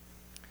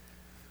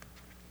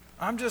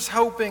I'm just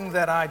hoping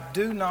that I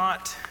do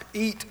not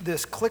eat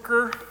this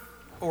clicker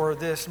or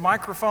this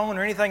microphone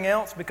or anything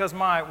else because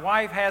my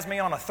wife has me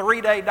on a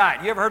 3-day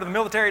diet. You ever heard of the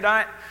military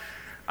diet?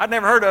 I'd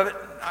never heard of it.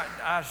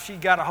 She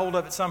got a hold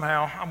of it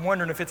somehow. I'm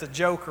wondering if it's a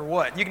joke or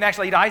what. You can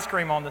actually eat ice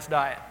cream on this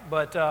diet.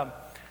 But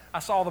I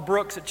saw the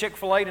Brooks at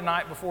Chick-fil-A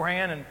tonight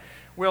beforehand, and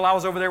Will, I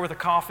was over there with a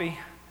coffee.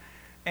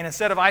 And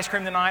instead of ice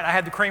cream tonight, I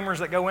had the creamers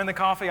that go in the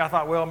coffee. I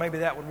thought, well, maybe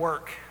that would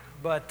work.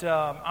 But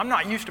I'm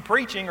not used to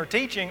preaching or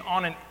teaching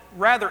on a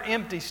rather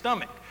empty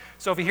stomach.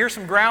 So if you hear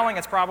some growling,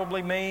 it's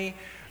probably me.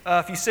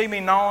 If you see me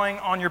gnawing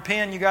on your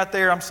pen you got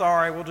there, I'm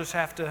sorry. We'll just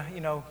have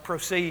to,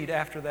 proceed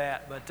after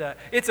that. But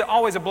it's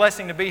always a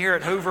blessing to be here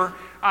at Hoover.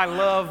 I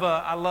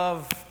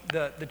love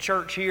the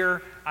church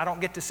here. I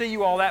don't get to see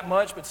you all that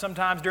much, but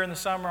sometimes during the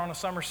summer on a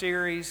summer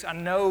series, I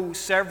know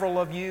several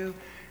of you,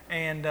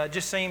 and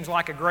just seems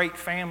like a great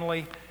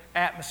family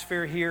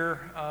atmosphere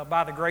here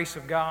by the grace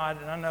of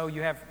God. And I know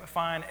you have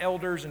fine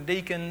elders and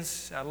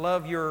deacons. I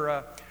love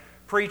your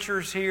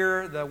preachers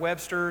here, the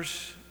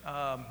Websters,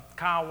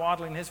 Kyle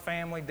Wadley and his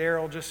family,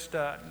 Daryl, just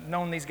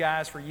known these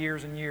guys for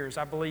years and years.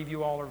 I believe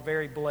you all are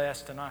very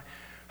blessed, and I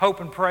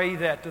hope and pray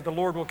that the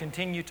Lord will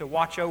continue to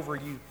watch over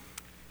you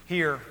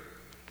here.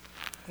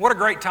 What a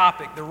great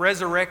topic, the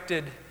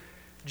resurrected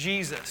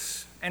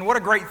Jesus. And what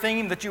a great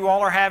theme that you all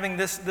are having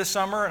this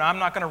summer, and I'm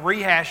not going to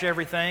rehash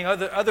everything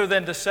other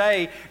than to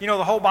say,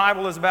 the whole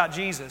Bible is about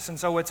Jesus, and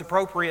so it's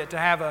appropriate to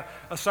have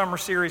a summer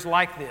series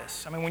like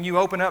this. I mean, when you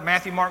open up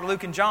Matthew, Mark,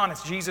 Luke, and John,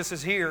 it's Jesus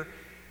is here.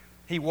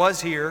 He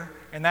was here,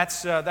 and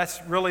that's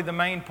really the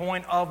main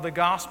point of the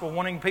gospel,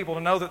 wanting people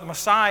to know that the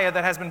Messiah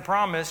that has been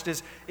promised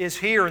is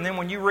here. And then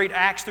when you read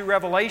Acts through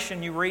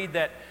Revelation, you read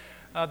that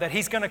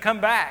He's going to come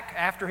back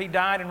after He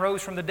died and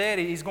rose from the dead.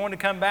 He's going to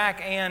come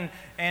back, and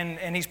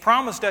He's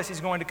promised us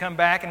He's going to come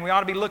back, and we ought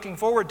to be looking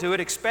forward to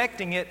it,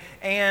 expecting it.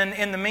 And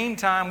in the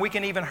meantime, we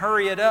can even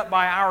hurry it up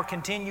by our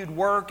continued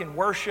work and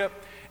worship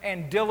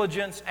and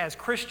diligence as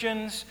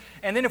Christians.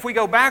 And then if we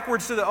go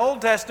backwards to the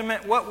Old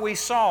Testament, what we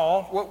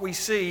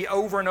see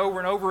over and over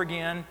and over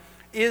again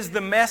is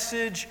the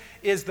message,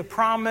 is the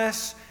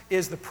promise,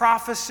 is the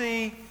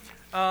prophecy,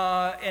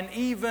 and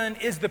even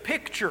is the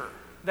picture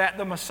that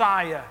the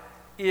Messiah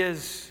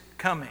is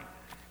coming.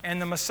 And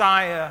the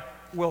Messiah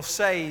will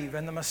save,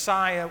 and the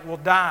Messiah will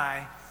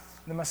die,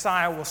 the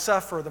Messiah will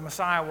suffer, the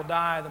Messiah will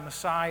die, the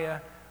Messiah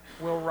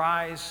will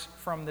rise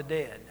from the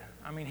dead.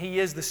 I mean, He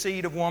is the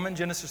seed of woman,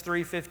 Genesis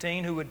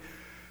 3:15, who would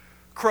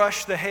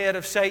crush the head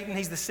of Satan.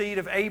 He's the seed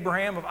of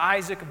Abraham, of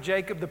Isaac, of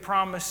Jacob, the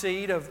promised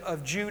seed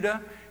of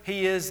Judah.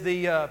 He is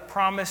the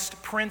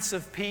promised Prince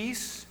of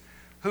Peace,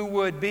 who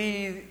would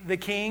be the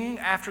king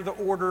after the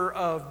order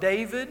of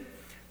David,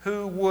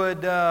 who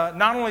would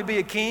not only be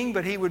a king,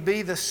 but He would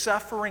be the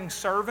suffering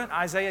servant,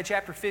 Isaiah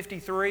chapter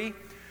 53,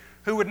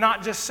 who would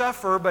not just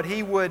suffer, but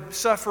He would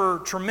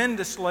suffer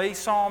tremendously,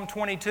 Psalm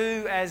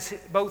 22, as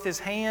both His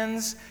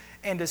hands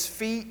and His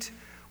feet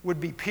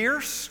would be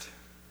pierced,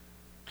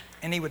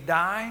 and He would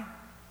die.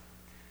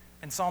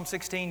 And Psalm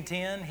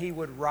 16:10, He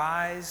would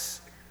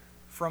rise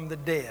from the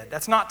dead.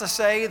 That's not to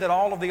say that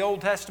all of the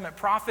Old Testament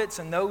prophets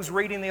and those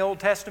reading the Old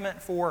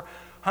Testament for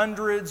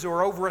hundreds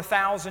or over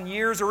 1,000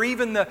 years, or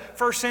even the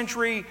first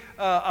century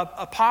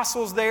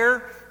apostles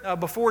there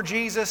before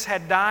Jesus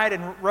had died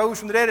and rose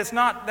from the dead. That's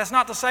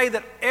not to say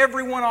that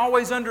everyone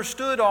always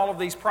understood all of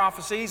these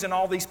prophecies and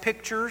all these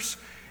pictures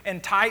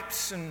and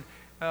types and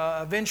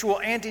eventual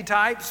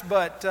antitypes,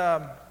 but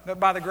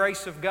by the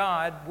grace of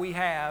God, we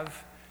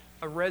have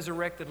a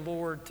resurrected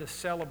Lord to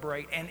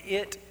celebrate, and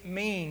it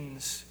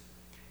means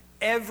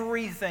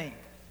everything.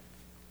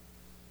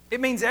 It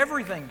means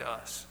everything to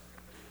us.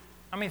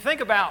 I mean,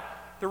 think about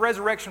the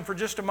resurrection for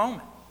just a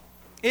moment.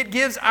 It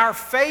gives our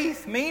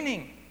faith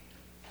meaning.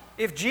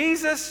 If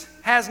Jesus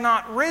has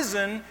not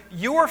risen,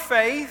 your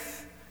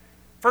faith,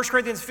 1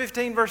 Corinthians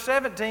 15, verse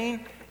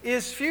 17,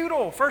 is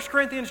futile. 1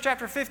 Corinthians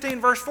chapter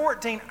 15, verse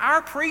 14,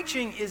 our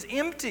preaching is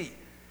empty.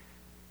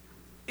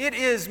 It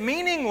is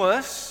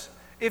meaningless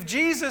if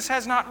Jesus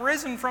has not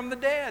risen from the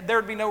dead. There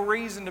would be no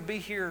reason to be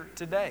here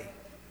today.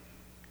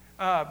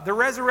 The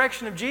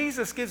resurrection of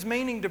Jesus gives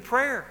meaning to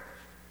prayer.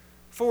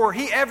 For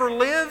He ever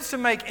lives to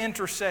make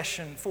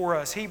intercession for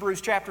us. Hebrews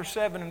chapter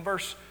 7 and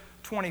verse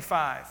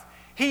 25.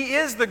 He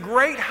is the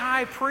great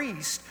high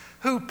priest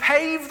who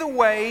paved the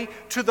way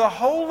to the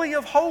Holy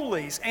of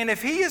Holies. And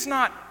if He is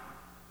not,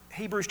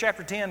 Hebrews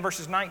chapter 10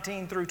 verses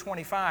 19 through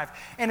 25.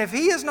 And if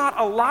He is not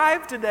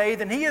alive today,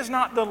 then He is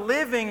not the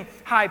living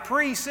high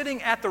priest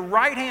sitting at the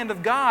right hand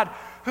of God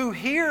who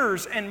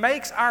hears and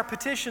makes our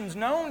petitions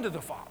known to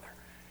the Father.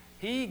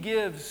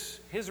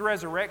 His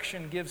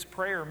resurrection gives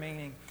prayer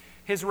meaning.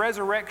 His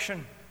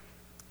resurrection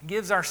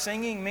gives our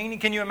singing meaning.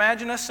 Can you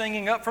imagine us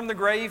singing up from the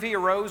grave, He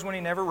arose when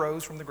He never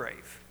rose from the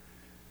grave?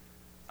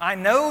 I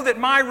know that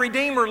my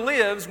Redeemer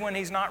lives when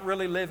He's not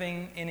really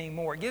living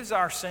anymore. It gives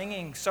our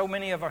singing, so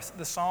many of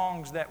the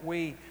songs that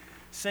we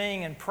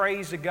sing and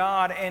praise to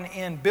God, and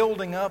in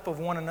building up of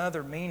one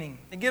another meaning.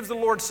 It gives the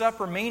Lord's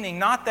Supper meaning,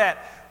 not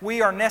that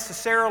we are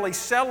necessarily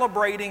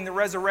celebrating the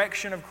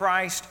resurrection of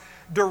Christ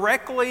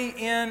directly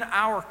in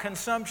our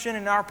consumption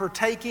and our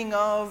partaking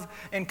of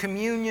and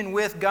communion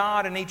with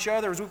God and each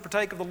other. As we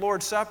partake of the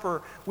Lord's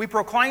Supper, we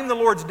proclaim the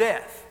Lord's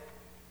death.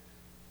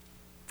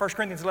 1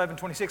 Corinthians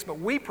 11:26, but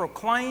we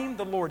proclaim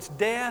the Lord's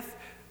death,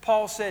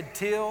 Paul said,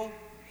 till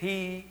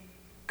He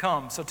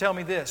comes. So tell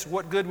me this,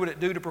 what good would it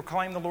do to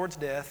proclaim the Lord's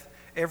death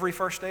every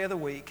first day of the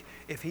week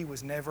if He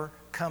was never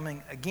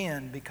coming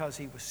again because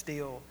He was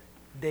still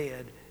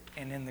dead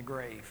and in the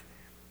grave?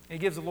 It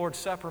gives the Lord's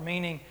Supper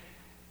meaning.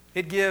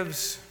 It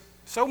gives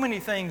so many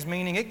things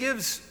meaning. It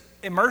gives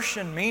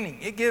immersion meaning.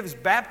 It gives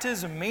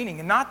baptism meaning.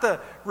 And not the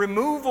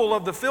removal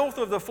of the filth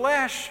of the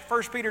flesh,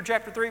 1 Peter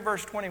chapter 3,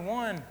 verse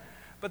 21,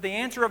 but the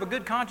answer of a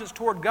good conscience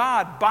toward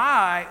God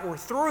by or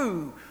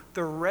through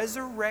the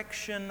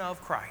resurrection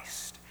of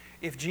Christ.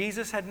 If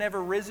Jesus had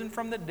never risen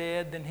from the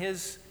dead,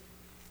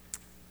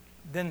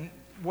 then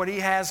what He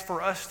has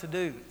for us to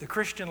do, the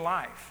Christian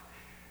life,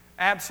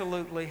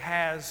 absolutely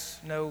has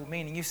no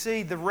meaning. You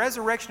see, the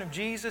resurrection of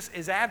Jesus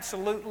is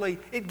absolutely,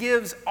 it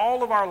gives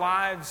all of our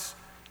lives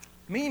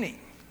meaning.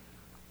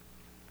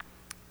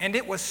 And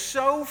it was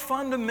so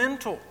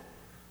fundamental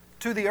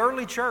to the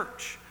early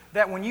church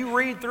that when you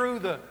read through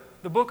the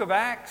book of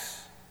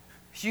Acts,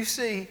 you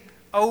see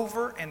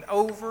over and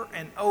over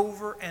and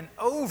over and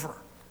over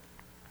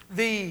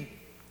the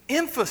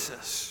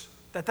emphasis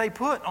that they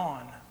put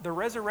on the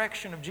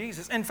resurrection of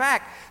Jesus. In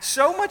fact,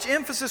 so much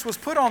emphasis was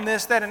put on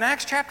this that in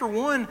Acts chapter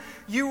 1,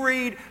 you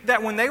read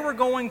that when they were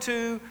going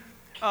to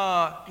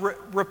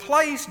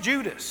replace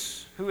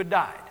Judas, who had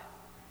died,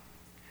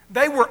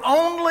 they were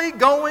only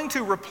going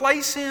to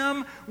replace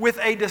him with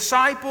a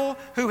disciple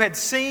who had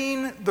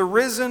seen the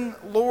risen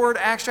Lord.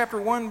 Acts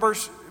chapter 1,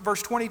 verse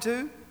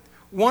 22.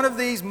 One of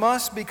these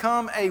must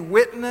become a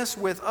witness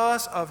with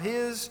us of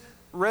His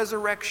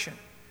resurrection.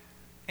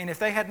 And if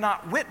they had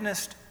not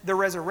witnessed the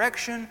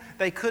resurrection,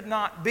 they could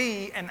not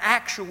be an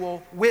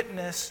actual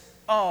witness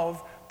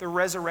of the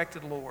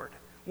resurrected Lord.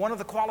 One of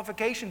the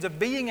qualifications of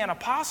being an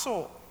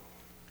apostle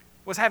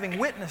was having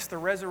witnessed the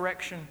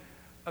resurrection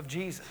of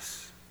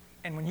Jesus.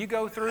 And when you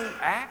go through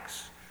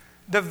Acts,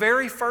 the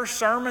very first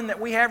sermon that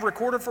we have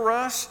recorded for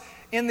us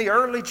in the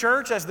early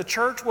church, as the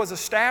church was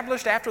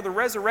established after the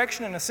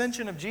resurrection and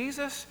ascension of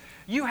Jesus,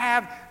 you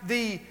have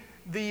the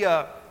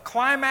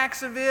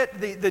climax of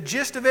it, the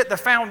gist of it, the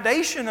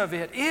foundation of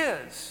it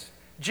is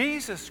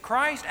Jesus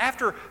Christ.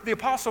 After the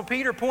Apostle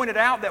Peter pointed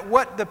out that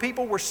what the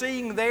people were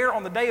seeing there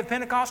on the day of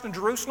Pentecost in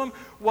Jerusalem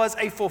was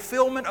a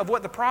fulfillment of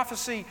what the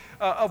prophecy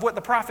of what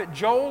the prophet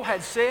Joel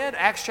had said,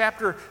 Acts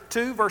chapter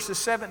 2, verses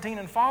 17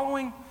 and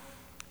following,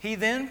 he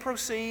then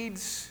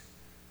proceeds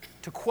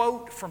to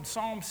quote from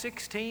Psalm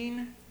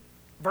 16,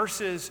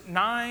 verses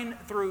 9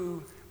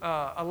 through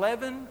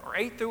 11, or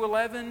 8 through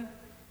 11,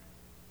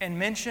 and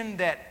mention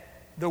that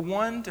the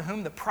one to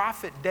whom the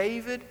prophet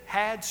David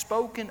had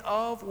spoken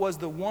of was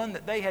the one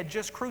that they had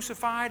just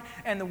crucified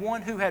and the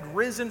one who had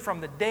risen from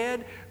the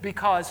dead,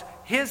 because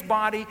his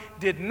body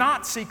did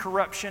not see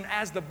corruption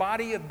as the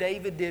body of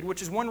David did,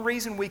 which is one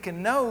reason we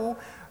can know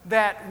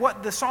that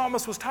what the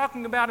psalmist was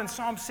talking about in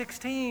Psalm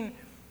 16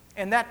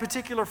 and that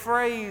particular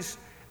phrase,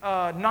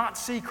 not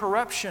see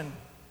corruption,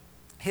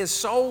 his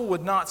soul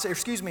would not see,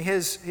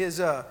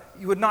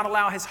 you would not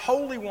allow his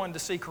Holy One to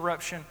see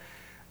corruption,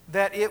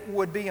 that it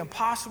would be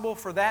impossible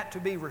for that to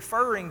be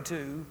referring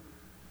to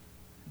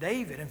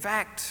David. In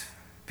fact,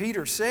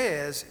 Peter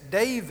says,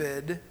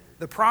 David,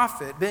 the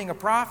prophet, being a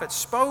prophet,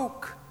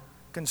 spoke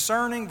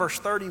concerning, verse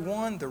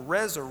 31, the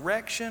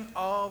resurrection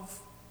of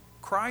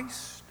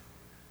Christ.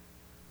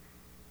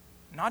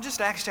 Not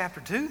just Acts chapter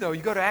 2, though.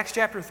 You go to Acts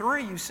chapter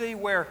 3, you see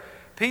where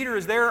Peter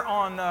is there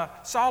on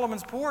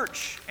Solomon's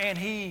porch, and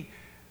he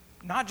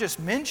not just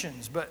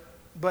mentions,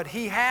 but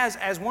he has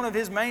as one of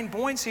his main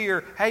points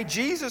here, hey,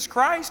 Jesus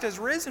Christ has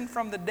risen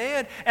from the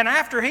dead. And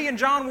after he and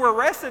John were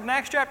arrested in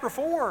Acts chapter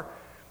 4,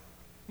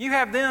 you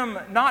have them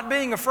not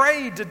being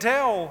afraid to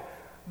tell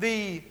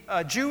the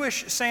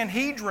Jewish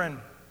Sanhedrin,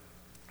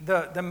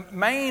 the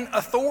main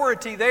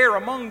authority there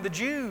among the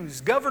Jews,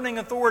 governing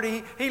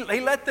authority. He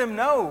let them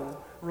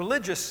know,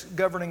 religious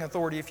governing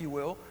authority, if you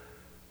will,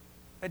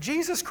 that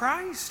Jesus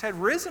Christ had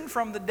risen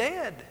from the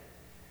dead.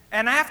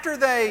 And after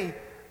they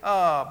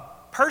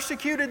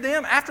persecuted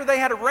them, after they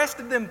had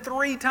arrested them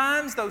 3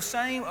 times, those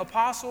same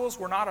apostles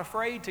were not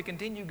afraid to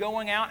continue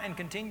going out and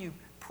continue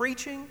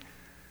preaching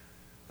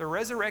the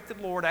resurrected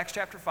Lord, Acts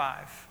chapter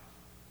 5.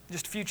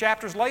 Just a few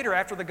chapters later,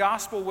 after the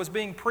gospel was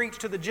being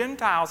preached to the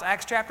Gentiles,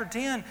 Acts chapter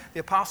 10,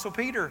 the Apostle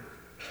Peter,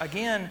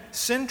 again,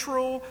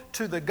 central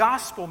to the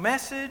gospel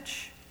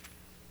message,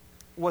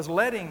 was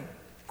letting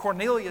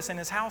Cornelius and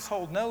his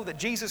household know that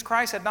Jesus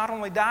Christ had not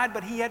only died,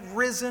 but he had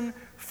risen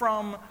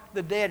from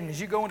the dead. And as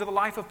you go into the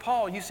life of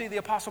Paul, you see the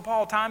Apostle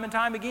Paul time and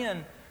time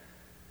again.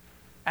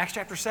 Acts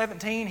chapter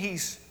 17,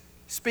 he's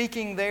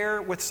speaking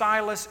there with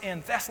Silas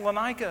in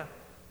Thessalonica.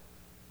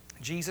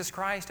 Jesus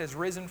Christ has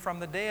risen from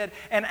the dead.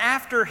 And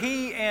after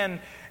he and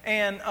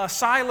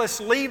Silas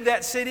leave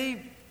that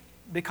city,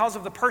 because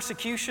of the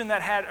persecution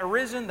that had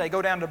arisen, they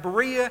go down to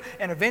Berea,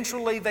 and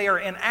eventually they are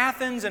in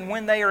Athens. And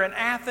when they are in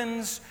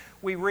Athens,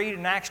 we read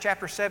in Acts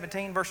chapter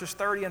 17, verses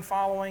 30 and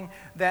following,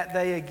 that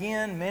they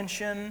again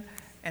mention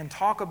and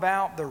talk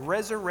about the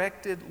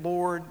resurrected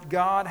Lord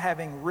God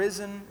having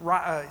risen,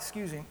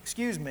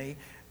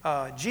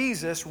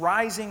 Jesus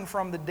rising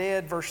from the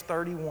dead, verse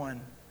 31.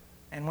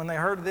 And when they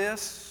heard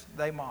this,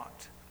 they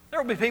mocked.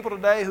 There will be people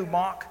today who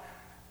mock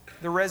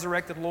the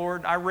resurrected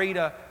Lord. I read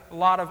a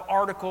lot of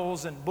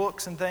articles and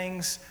books and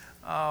things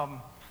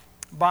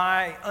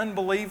by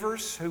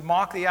unbelievers who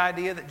mock the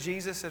idea that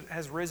Jesus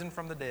has risen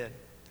from the dead.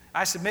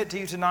 I submit to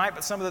you tonight,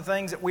 but some of the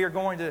things that we are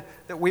going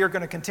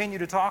to continue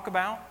to talk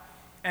about,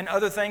 and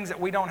other things that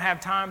we don't have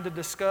time to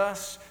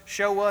discuss,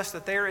 show us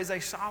that there is a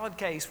solid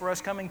case for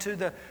us coming to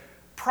the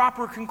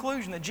proper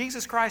conclusion that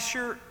Jesus Christ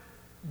sure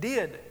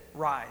did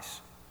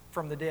rise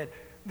from the dead.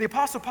 The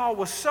Apostle Paul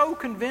was so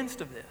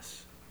convinced of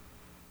this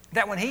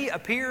that when he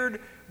appeared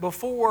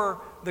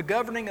before the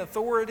governing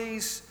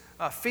authorities,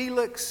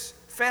 Agrippa,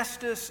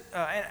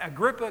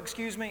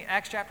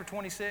 Acts chapter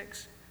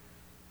 26,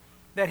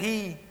 that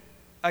he,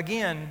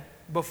 again,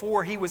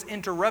 before he was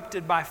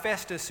interrupted by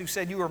Festus, who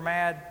said, "You are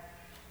mad,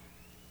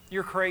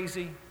 you're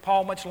crazy,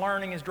 Paul, much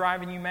learning is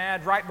driving you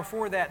mad." Right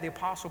before that, the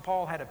Apostle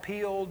Paul had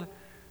appealed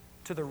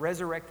to the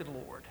resurrected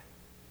Lord.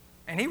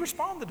 And he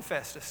responded to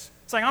Festus,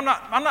 saying, I'm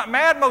not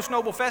mad, most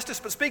noble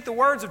Festus, but speak the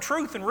words of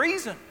truth and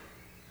reason.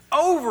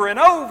 Over and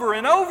over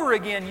and over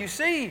again, you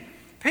see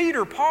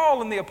Peter,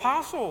 Paul, and the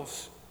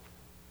apostles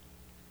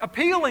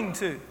appealing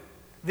to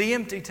the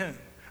empty tomb,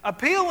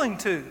 appealing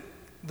to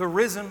the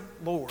risen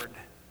Lord.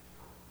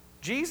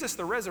 Jesus,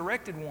 the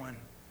resurrected one,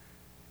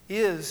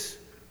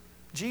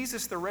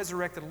 Jesus, the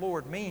resurrected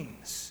Lord,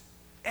 means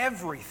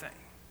everything.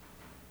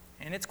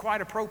 And it's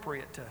quite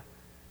appropriate to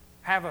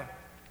have a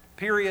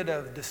period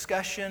of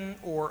discussion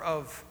or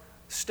of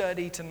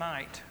study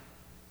tonight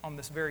on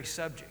this very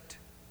subject.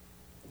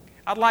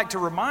 I'd like to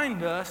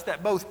remind us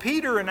that both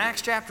Peter in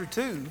Acts chapter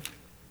 2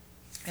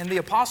 and the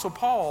Apostle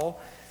Paul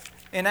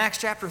in Acts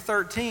chapter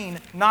 13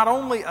 not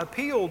only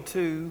appealed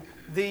to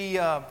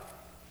the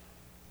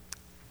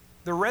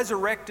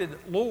resurrected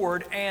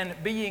Lord and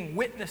being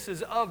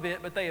witnesses of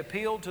it, but they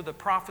appealed to the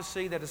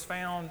prophecy that is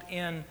found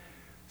in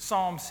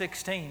Psalm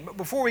 16. But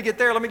before we get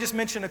there, let me just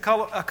mention a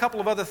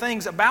couple of other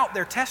things about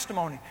their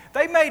testimony.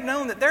 They made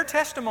known that their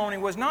testimony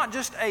was not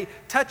just a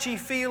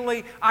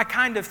touchy-feely, I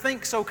kind of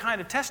think so kind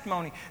of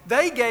testimony.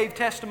 They gave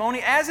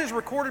testimony, as is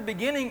recorded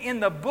beginning in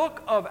the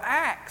book of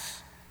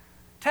Acts,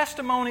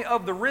 testimony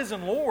of the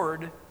risen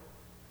Lord,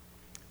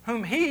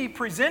 whom he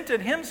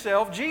presented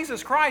himself,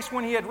 Jesus Christ,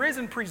 when he had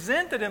risen,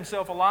 presented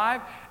himself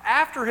alive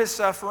after his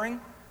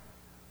suffering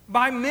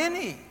by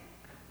many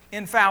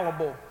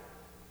infallible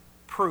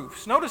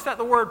proofs. Notice that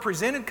the word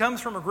presented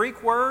comes from a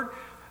Greek word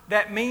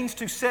that means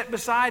to set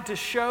beside, to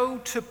show,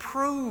 to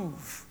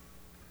prove.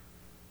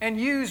 And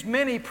used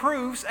many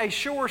proofs, a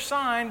sure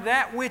sign,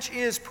 that which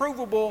is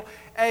provable,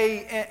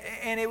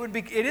 and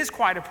it is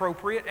quite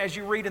appropriate, as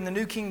you read in the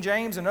New King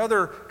James and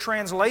other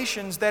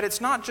translations, that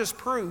it's not just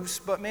proofs,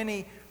 but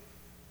many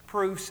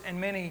proofs and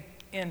many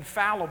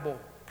infallible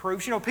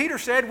proofs. You know, Peter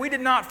said, "We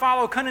did not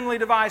follow cunningly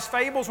devised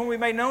fables when we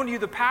made known to you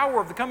the power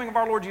of the coming of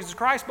our Lord Jesus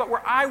Christ, but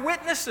were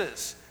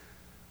eyewitnesses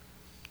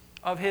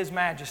of His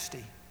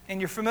majesty."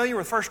 And you're familiar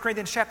with 1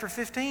 Corinthians chapter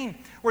 15,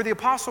 where the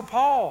Apostle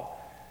Paul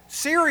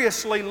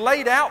seriously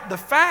laid out the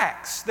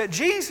facts that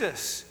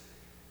Jesus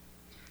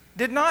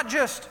did not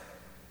just,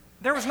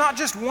 there was not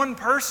just one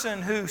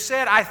person who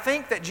said, "I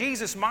think that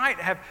Jesus might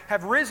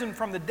have risen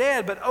from the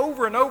dead," but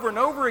over and over and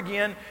over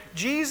again,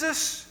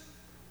 Jesus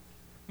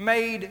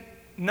made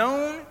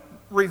known,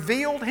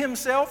 revealed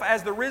Himself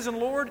as the risen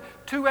Lord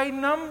to a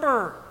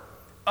number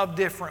of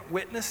different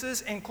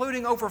witnesses,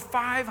 including over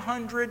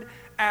 500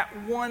 at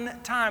one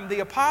time.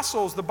 The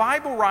apostles, the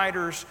Bible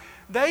writers,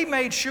 they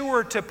made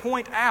sure to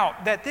point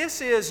out that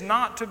this is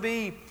not to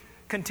be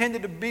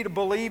contended to be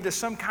believed as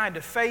some kind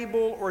of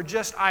fable or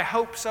just "I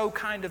hope so"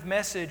 kind of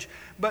message,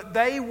 but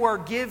they were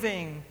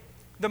giving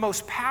the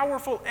most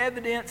powerful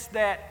evidence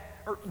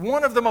or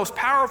one of the most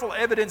powerful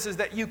evidences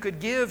that you could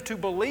give to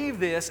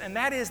believe this, and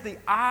that is the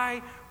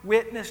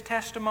eyewitness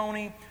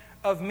testimony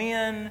of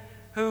men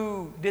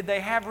who, did they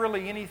have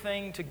really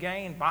anything to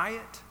gain by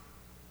it?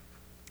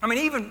 I mean,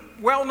 even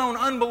well-known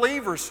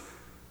unbelievers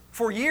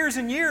for years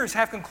and years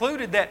have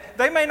concluded that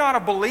they may not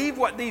have believed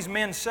what these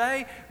men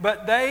say,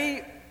 but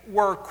they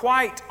were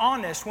quite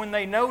honest when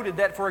they noted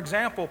that, for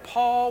example,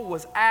 Paul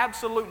was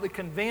absolutely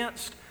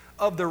convinced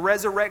of the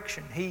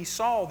resurrection. He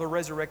saw the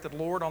resurrected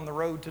Lord on the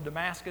road to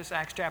Damascus,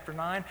 Acts chapter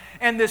 9,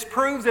 and this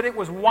proves that it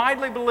was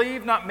widely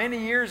believed not many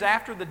years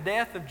after the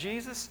death of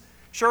Jesus.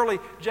 Shirley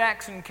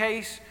Jackson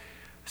Case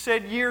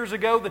said years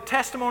ago, "The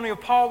testimony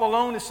of Paul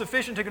alone is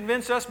sufficient to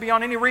convince us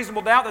beyond any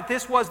reasonable doubt that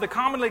this was the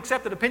commonly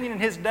accepted opinion in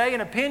his day, an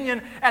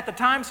opinion at the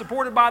time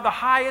supported by the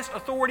highest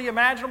authority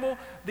imaginable,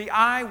 the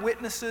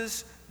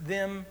eyewitnesses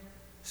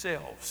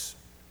themselves."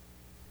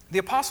 The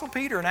Apostle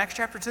Peter in Acts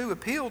chapter 2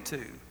 appealed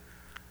to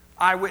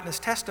eyewitness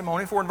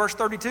testimony, for in verse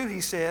 32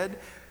 he said,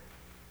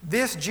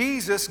 "This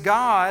Jesus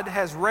God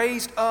has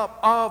raised up,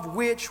 of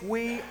which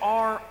we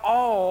are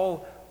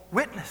all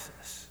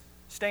witnesses,"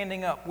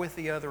 standing up with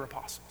the other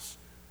apostles.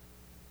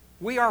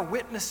 We are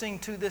witnessing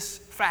to this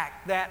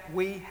fact that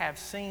we have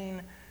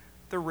seen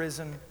the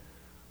risen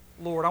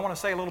Lord. I want to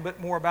say a little bit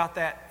more about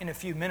that in a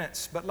few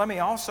minutes, but let me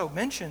also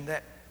mention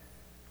that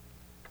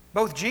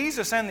both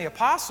Jesus and the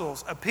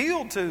apostles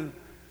appealed to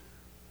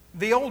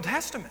the Old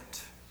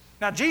Testament.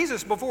 Now,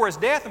 Jesus, before his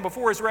death and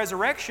before his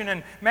resurrection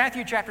in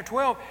Matthew chapter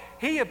 12,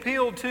 he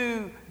appealed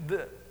to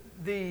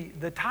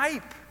the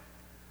type,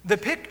 the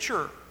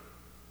picture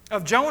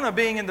of Jonah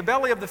being in the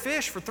belly of the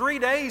fish for 3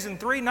 days and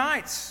 3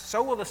 nights.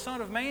 So will the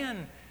Son of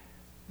Man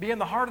be in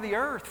the heart of the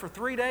earth for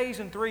 3 days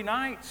and 3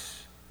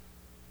 nights.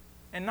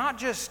 And not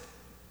just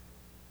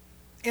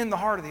in the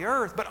heart of the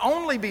earth, but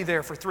only be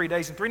there for 3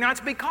 days and 3 nights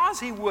because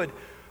he would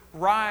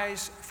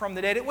rise from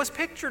the dead. It was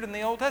pictured in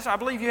the Old Testament. I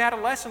believe you had a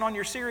lesson on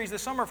your series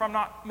this summer, if I'm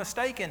not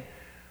mistaken,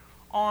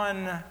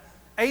 on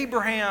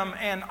Abraham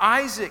and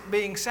Isaac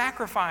being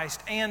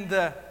sacrificed and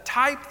the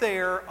type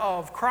there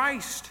of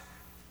Christ.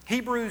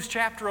 Hebrews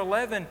chapter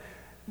 11,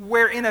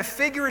 where in a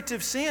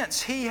figurative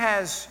sense he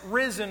has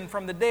risen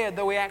from the dead,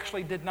 though he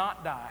actually did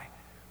not die.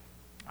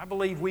 I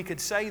believe we could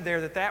say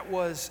there that that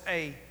was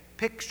a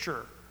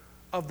picture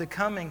of the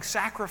coming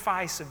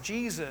sacrifice of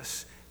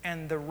Jesus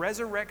and the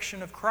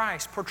resurrection of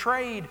Christ,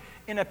 portrayed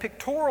in a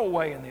pictorial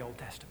way in the Old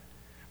Testament.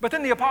 But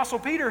then the Apostle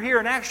Peter here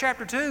in Acts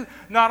chapter 2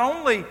 not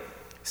only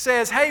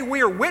says, hey,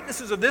 we are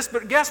witnesses of this,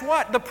 but guess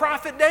what? The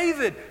prophet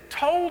David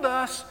told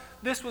us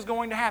this was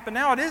going to happen.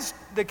 Now, it is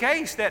the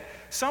case that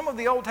some of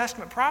the Old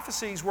Testament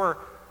prophecies were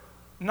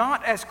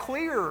not as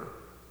clear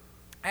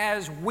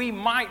as we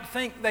might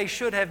think they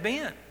should have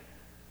been.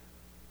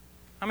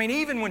 I mean,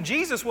 even when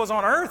Jesus was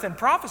on earth and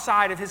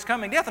prophesied of his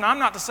coming death, and I'm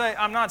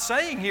not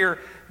saying here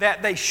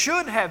that they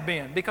should have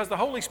been, because the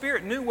Holy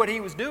Spirit knew what he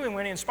was doing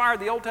when he inspired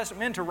the Old Testament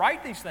men to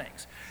write these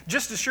things.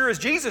 Just as sure as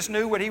Jesus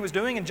knew what he was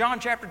doing in John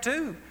chapter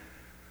 2,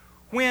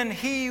 when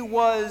he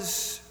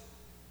was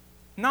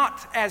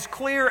not as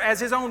clear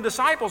as his own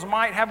disciples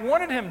might have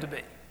wanted him to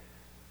be.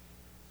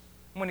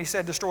 When he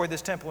said, destroy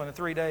this temple and in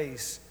 3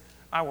 days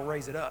I will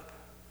raise it up.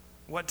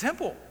 What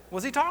temple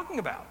was he talking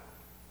about?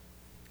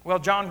 Well,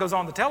 John goes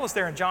on to tell us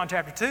there in John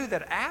chapter 2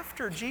 that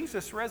after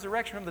Jesus'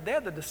 resurrection from the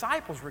dead, the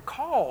disciples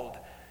recalled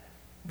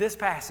this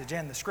passage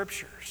and the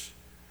Scriptures.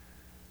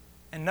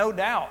 And no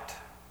doubt,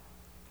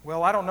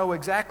 well, I don't know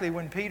exactly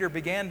when Peter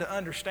began to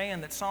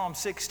understand that Psalm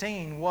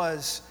 16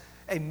 was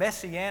a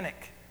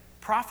messianic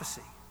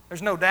prophecy.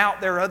 There's no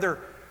doubt there are other,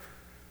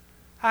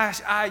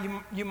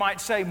 you might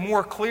say,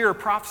 more clear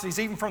prophecies,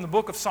 even from the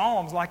book of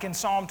Psalms, like in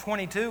Psalm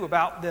 22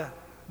 about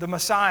the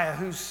Messiah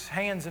whose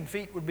hands and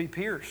feet would be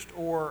pierced,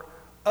 or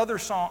other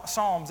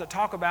psalms that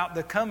talk about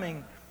the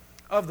coming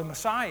of the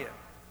Messiah.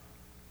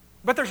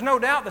 But there's no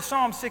doubt that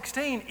Psalm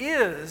 16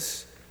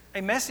 is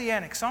a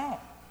messianic psalm.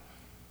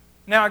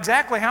 Now,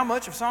 exactly how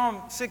much of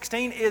Psalm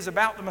 16 is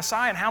about the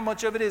Messiah and how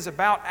much of it is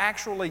about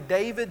actually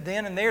David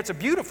then and there, it's a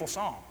beautiful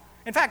psalm.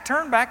 In fact,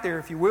 turn back there,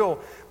 if you will,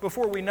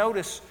 before we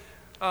notice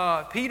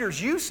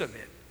Peter's use of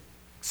it.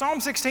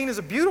 Psalm 16 is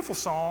a beautiful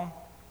psalm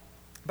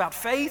about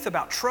faith,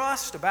 about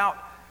trust, about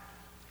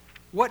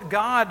what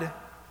God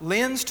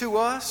lends to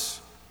us,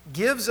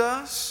 gives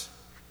us.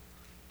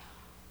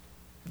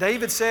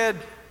 David said,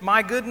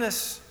 my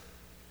goodness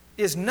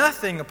is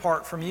nothing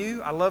apart from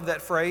you. I love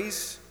that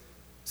phrase.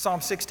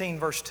 Psalm 16,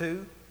 verse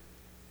 2.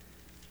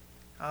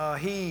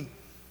 He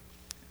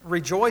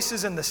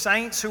rejoices in the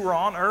saints who are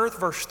on earth,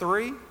 verse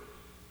 3.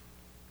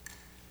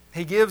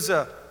 He gives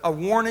a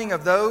warning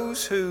of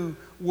those who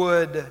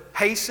would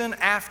hasten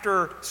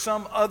after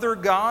some other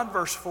god,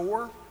 verse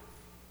 4.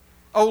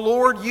 O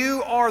Lord,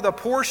 you are the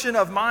portion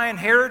of my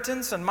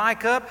inheritance and my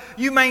cup.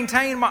 You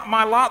maintain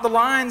my lot. The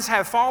lines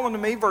have fallen to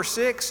me, verse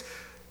 6.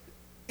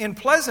 In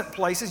pleasant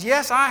places,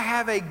 yes, I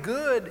have a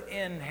good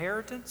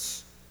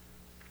inheritance.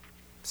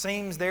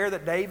 Seems there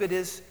that David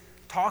is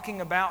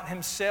talking about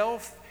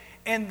himself.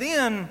 And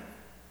then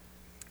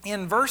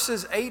in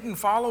verses 8 and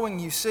following,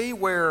 you see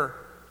where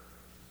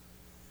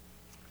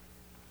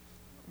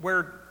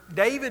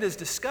David is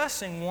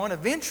discussing one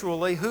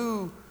eventually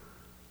who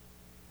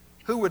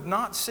would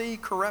not see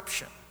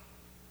corruption.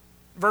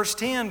 Verse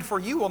 10, for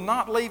you will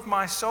not leave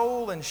my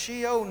soul in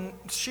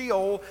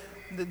Sheol,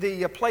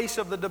 the place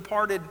of the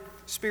departed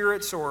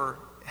spirits, or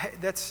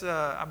that's,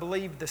 I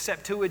believe, the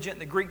Septuagint,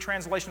 the Greek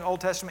translation of the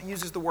Old Testament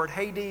uses the word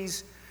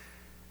Hades.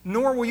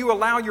 Nor will you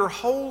allow your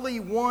Holy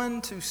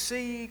One to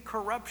see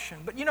corruption.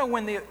 But you know,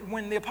 when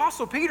the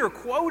Apostle Peter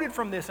quoted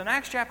from this in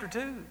Acts chapter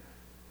 2,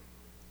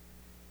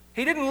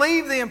 he didn't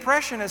leave the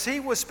impression as he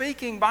was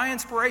speaking by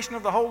inspiration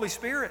of the Holy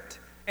Spirit,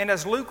 and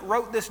as Luke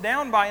wrote this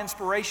down by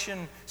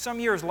inspiration some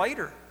years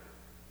later.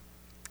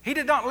 He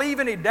did not leave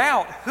any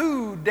doubt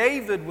who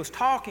David was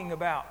talking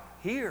about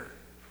here.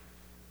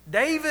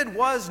 David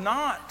was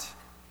not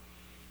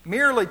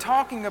merely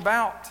talking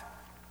about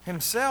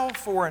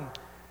himself or an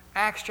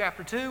Acts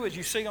chapter 2, as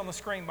you see on the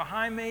screen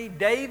behind me,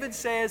 David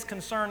says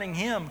concerning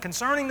him,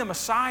 concerning the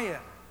Messiah,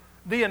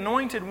 the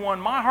Anointed One,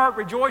 my heart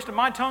rejoiced and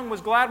my tongue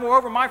was glad.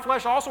 Moreover, my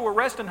flesh also will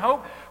rest in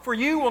hope. For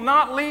you will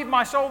not leave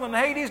my soul in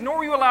Hades, nor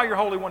will you allow your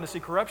Holy One to see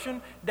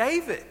corruption.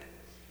 David,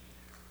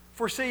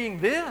 foreseeing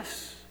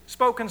this,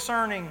 spoke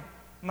concerning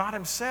not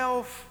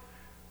himself,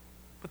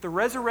 but the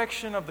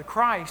resurrection of the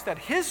Christ, that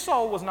his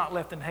soul was not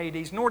left in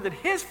Hades, nor did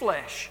his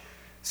flesh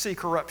see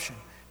corruption.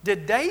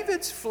 Did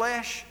David's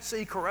flesh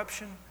see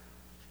corruption?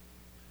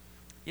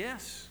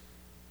 Yes.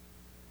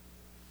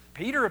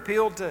 Peter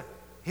appealed to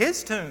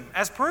his tomb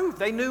as proof.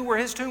 They knew where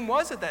his tomb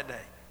was at that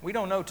day. We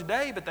don't know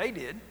today, but they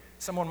did.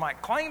 Someone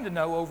might claim to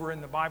know over in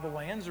the Bible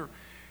lands or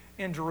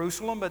in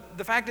Jerusalem, but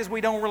the fact is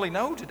we don't really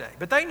know today.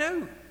 But they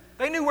knew.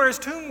 They knew where his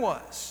tomb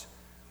was,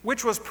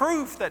 which was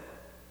proof that,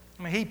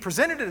 he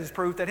presented it as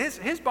proof that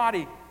his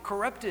body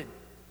corrupted,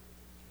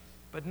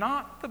 but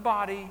not the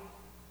body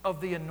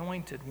of the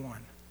Anointed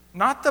One,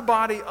 not the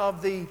body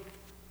of the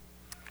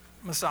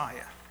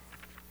Messiah.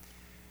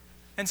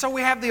 And so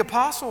we have the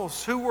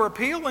apostles who were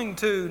appealing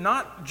to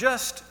not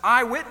just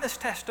eyewitness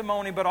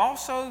testimony, but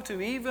also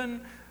to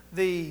even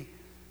the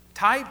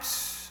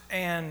types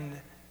and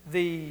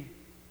the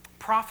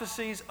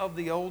prophecies of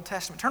the Old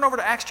Testament. Turn over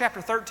to Acts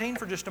chapter 13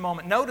 for just a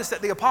moment. Notice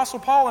that the Apostle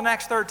Paul in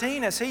Acts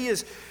 13, as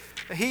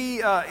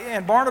he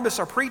and Barnabas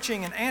are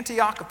preaching in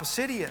Antioch of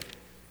Pisidia,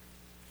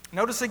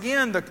 notice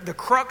again the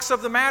crux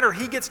of the matter.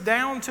 He gets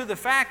down to the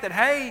fact that,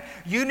 hey,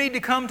 you need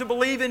to come to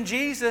believe in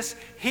Jesus.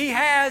 He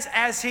has,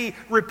 as he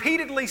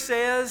repeatedly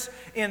says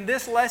in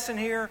this lesson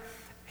here,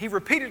 he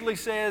repeatedly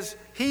says,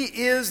 He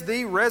is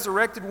the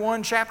resurrected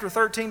one. Chapter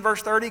 13,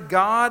 verse 30,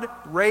 God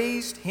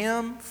raised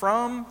Him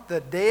from the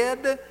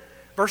dead.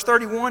 Verse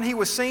 31, He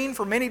was seen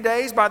for many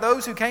days by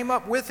those who came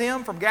up with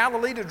Him from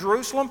Galilee to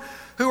Jerusalem,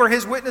 who are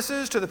His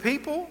witnesses to the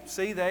people.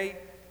 See,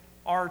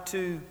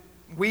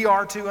 we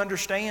are to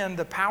understand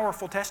the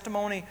powerful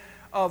testimony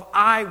of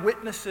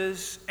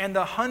eyewitnesses and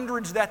the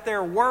hundreds that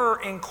there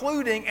were,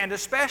 including and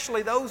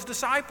especially those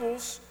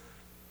disciples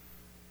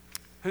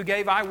who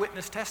gave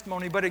eyewitness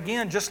testimony. But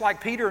again, just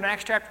like Peter in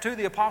Acts chapter 2,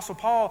 the Apostle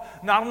Paul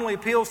not only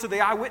appeals to the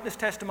eyewitness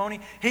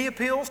testimony, he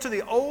appeals to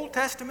the Old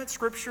Testament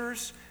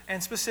Scriptures,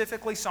 and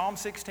specifically Psalm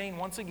 16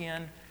 once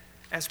again,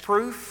 as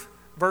proof,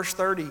 verse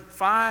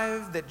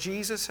 35, that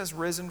Jesus has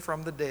risen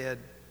from the dead.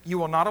 You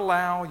will not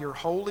allow your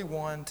Holy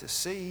One to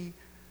see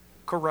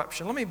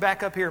corruption. Let me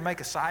back up here and make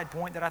a side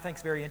point that I think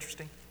is very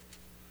interesting.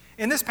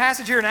 In this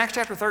passage here in Acts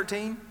chapter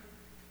 13,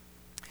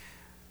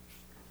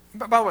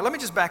 by the way, let me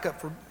just back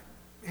up.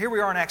 Here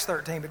we are in Acts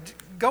 13, but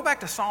go back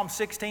to Psalm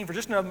 16 for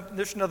just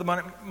another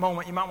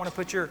moment. You might want to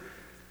put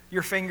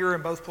your finger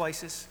in both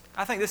places.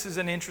 I think this is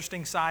an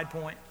interesting side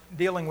point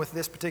dealing with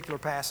this particular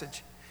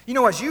passage. You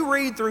know, as you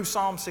read through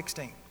Psalm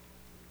 16,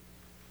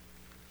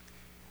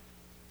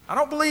 I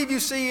don't believe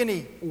you see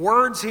any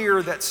words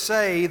here that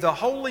say the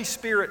Holy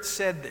Spirit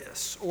said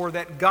this or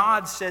that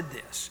God said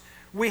this.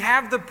 We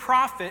have the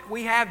prophet,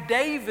 we have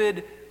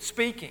David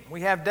speaking.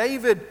 We have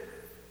David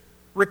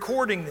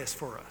recording this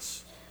for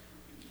us.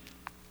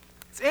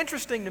 It's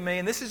interesting to me,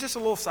 and this is just a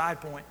little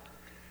side point,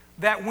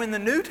 that when the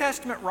New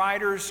Testament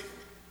writers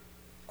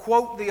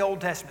quote the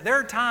Old Testament, there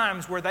are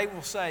times where they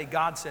will say,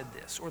 God said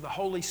this, or the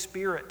Holy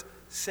Spirit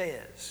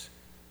says.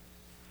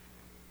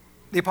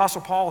 The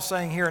Apostle Paul is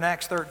saying here in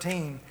Acts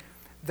 13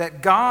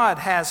 that God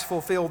has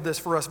fulfilled this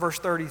for us, verse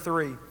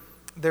 33,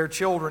 their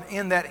children,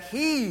 in that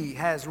He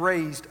has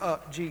raised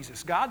up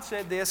Jesus. God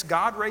said this,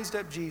 God raised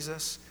up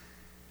Jesus.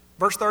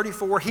 Verse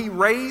 34, He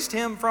raised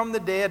Him from the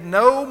dead,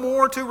 no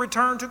more to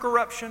return to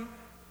corruption.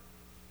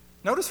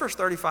 Notice verse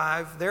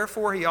 35,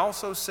 therefore He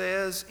also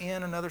says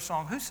in another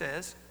song, who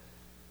says?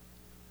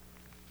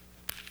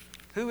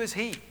 Who is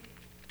He?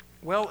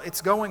 Well,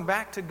 it's going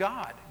back to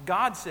God.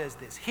 God says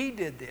this. He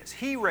did this.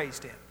 He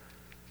raised Him.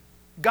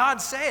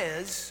 God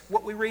says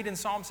what we read in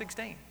Psalm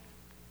 16.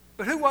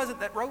 But who was it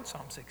that wrote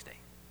Psalm 16?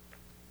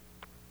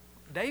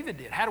 David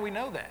did. How do we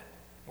know that?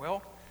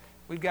 Well,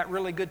 we've got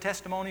really good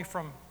testimony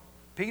from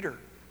Peter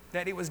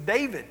that it was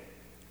David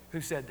who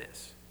said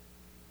this.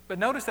 But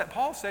notice that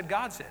Paul said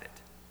God said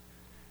it.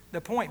 The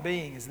point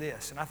being is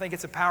this, and I think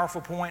it's a powerful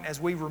point as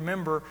we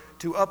remember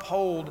to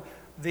uphold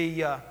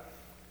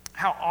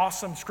how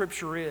awesome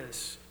Scripture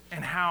is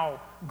and how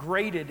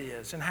great it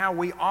is and how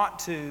we ought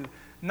to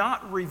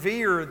not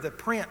revere the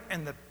print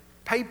and the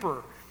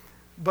paper,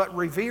 but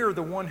revere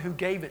the one who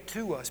gave it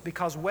to us.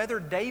 Because whether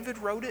David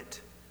wrote it,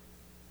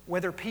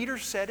 whether Peter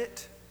said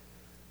it,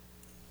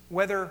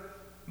 whether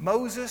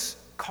Moses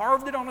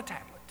carved it on a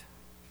tablet,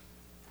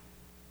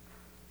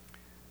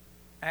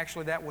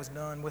 actually that was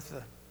done with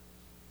the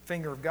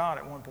finger of God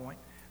at one point,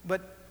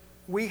 but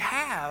we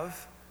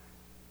have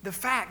the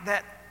fact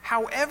that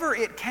however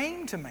it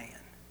came to man,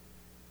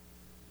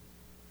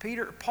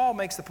 Paul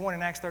makes the point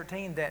in Acts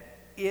 13 that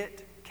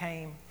it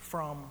came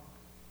from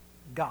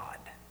God.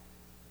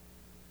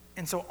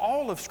 And so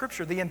all of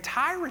Scripture, the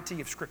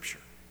entirety of Scripture,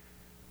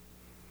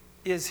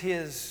 is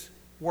His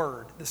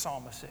Word, the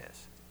psalmist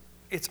says.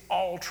 It's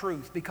all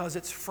truth because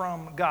it's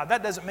from God.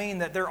 That doesn't mean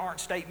that there aren't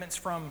statements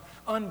from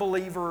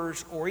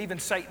unbelievers or even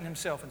Satan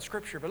himself in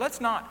Scripture. But let's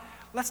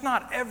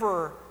not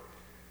ever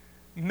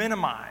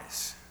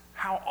minimize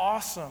how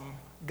awesome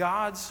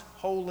God's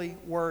holy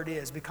word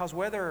is, because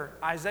whether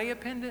Isaiah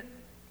penned it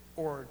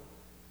or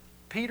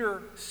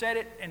Peter said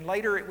it and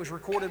later it was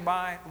recorded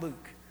by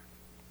Luke,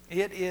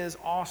 it is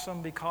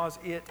awesome because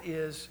it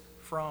is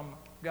from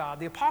God.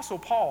 The Apostle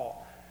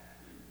Paul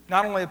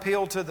not only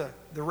appealed to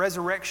the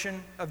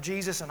resurrection of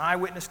Jesus, an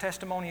eyewitness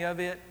testimony of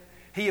it,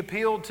 he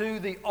appealed to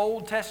the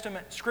Old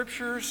Testament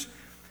Scriptures,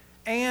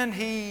 and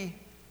he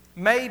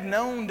made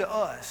known to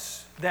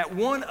us that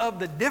one of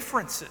the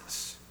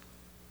differences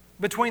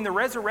between the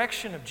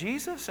resurrection of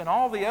Jesus and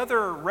all the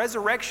other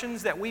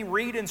resurrections that we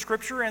read in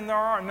Scripture, and there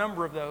are a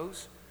number of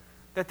those,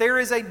 that there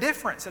is a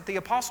difference that the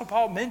Apostle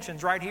Paul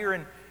mentions right here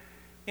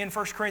in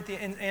 1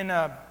 Corinthians, in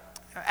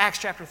Acts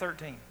chapter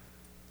 13.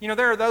 You know,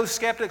 there are those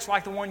skeptics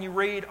like the one you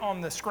read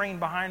on the screen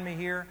behind me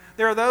here.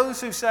 There are those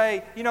who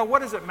say, you know,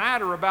 what does it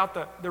matter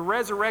about the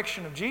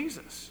resurrection of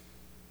Jesus?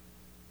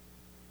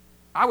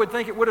 I would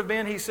think it would have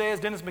been, he says,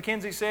 Dennis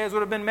McKenzie says,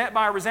 would have been met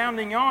by a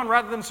resounding yawn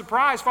rather than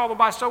surprise, followed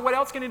by, so what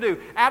else can he do?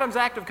 Adam's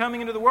act of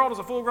coming into the world as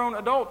a full-grown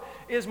adult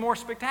is more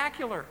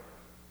spectacular.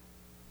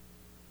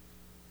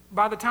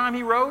 By the time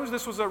he rose,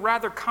 this was a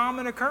rather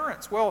common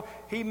occurrence. Well,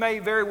 he may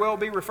very well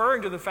be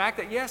referring to the fact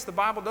that, yes, the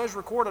Bible does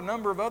record a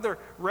number of other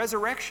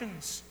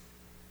resurrections.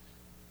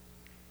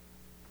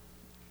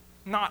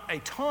 Not a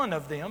ton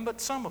of them, but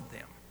some of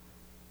them.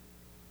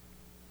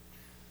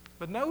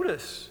 But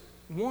notice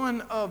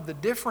one of the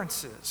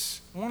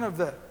differences, one of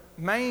the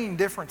main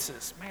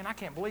differences. Man, I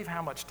can't believe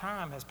how much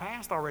time has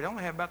passed already. I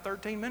only have about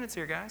 13 minutes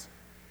here, guys.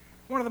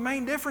 One of the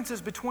main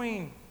differences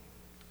between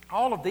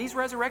all of these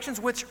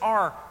resurrections, which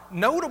are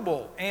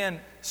notable and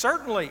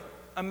certainly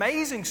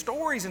amazing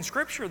stories in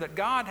Scripture that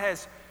God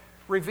has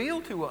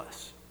revealed to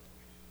us,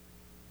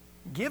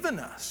 given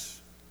us.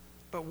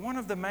 But one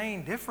of the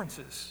main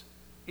differences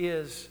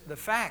is the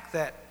fact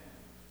that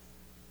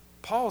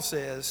Paul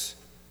says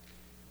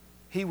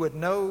he would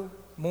no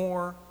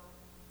more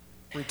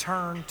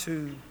return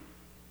to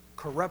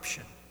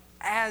corruption,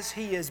 as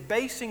he is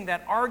basing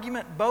that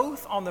argument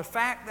both on the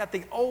fact that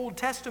the Old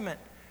Testament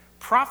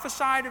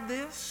prophesied of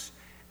this,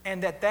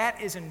 and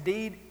that is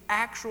indeed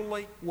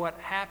actually what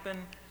happened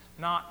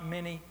not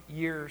many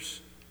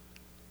years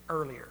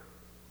earlier.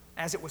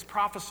 As it was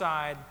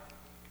prophesied,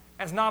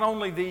 as not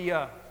only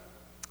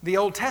the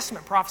Old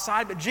Testament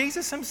prophesied, but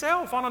Jesus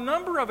himself on a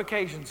number of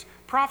occasions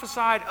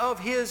prophesied of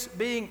his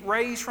being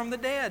raised from the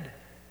dead.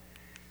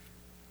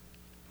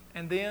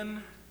 And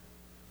then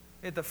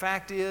the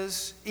fact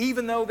is,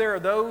 even though there are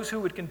those who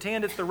would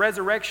contend it's the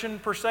resurrection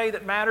per se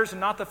that matters and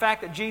not the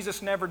fact that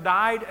Jesus never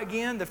died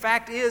again, the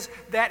fact is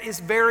that is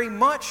very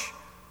much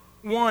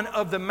one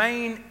of the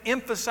main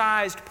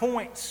emphasized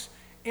points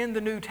in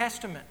the New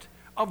Testament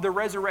of the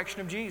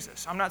resurrection of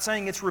Jesus. I'm not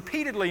saying it's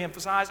repeatedly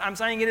emphasized. I'm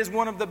saying it is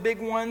one of the big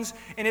ones,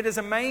 and it is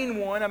a main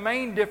one, a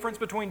main difference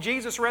between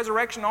Jesus'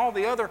 resurrection and all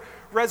the other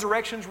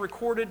resurrections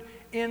recorded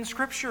in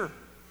Scripture.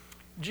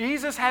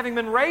 Jesus, having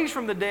been raised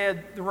from the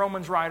dead, the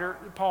Romans writer,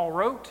 Paul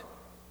wrote,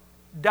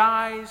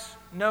 dies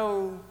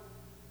no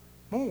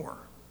more.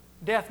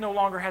 Death no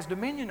longer has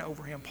dominion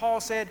over him. Paul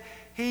said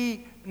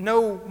he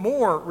no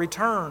more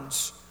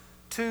returns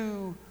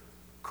to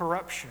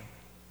corruption.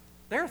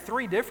 There are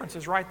three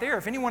differences right there.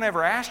 If anyone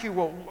ever asks you,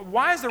 well,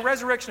 why is the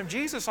resurrection of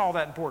Jesus all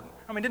that important?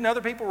 I mean, didn't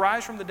other people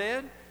rise from the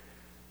dead?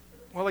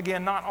 Well,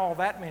 again, not all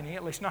that many,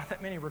 at least not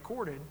that many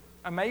recorded.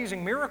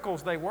 Amazing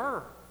miracles they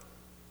were.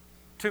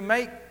 To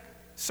make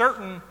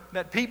certain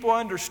that people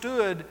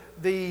understood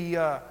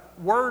the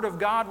Word of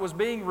God was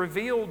being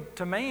revealed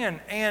to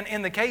man, and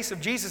in the case of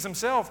Jesus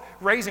himself,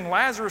 raising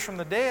Lazarus from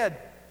the dead,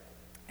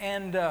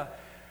 and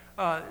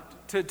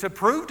to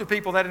prove to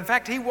people that in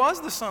fact he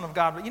was the Son of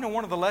God. But you know,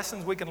 one of the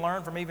lessons we can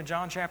learn from even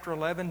John chapter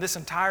 11, this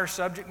entire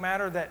subject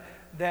matter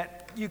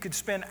that you could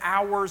spend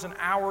hours and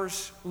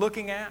hours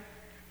looking at,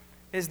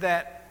 is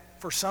that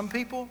for some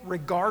people,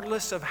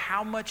 regardless of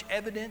how much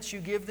evidence you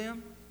give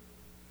them,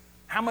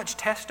 how much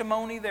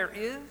testimony there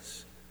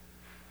is,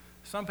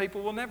 some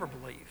people will never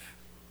believe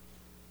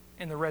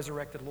in the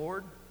resurrected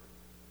Lord.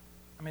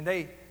 I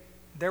mean,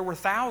 there were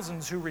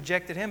thousands who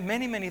rejected him,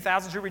 many, many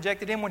thousands who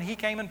rejected him when he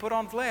came and put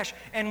on flesh.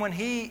 And when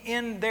he,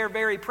 in their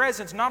very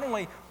presence, not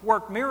only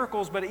worked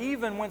miracles, but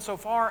even went so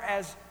far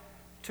as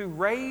to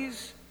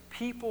raise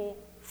people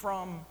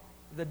from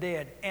the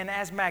dead. And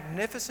as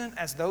magnificent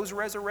as those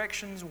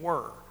resurrections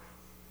were,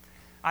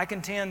 I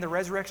contend the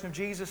resurrection of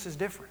Jesus is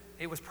different.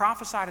 It was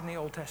prophesied in the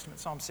Old Testament,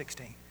 Psalm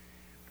 16.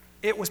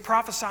 It was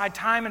prophesied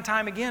time and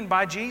time again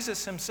by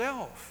Jesus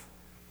himself.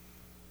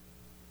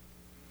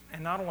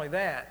 And not only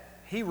that,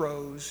 he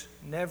rose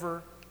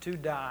never to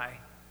die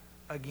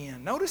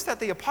again. Notice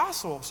that the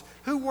apostles,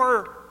 who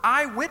were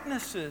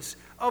eyewitnesses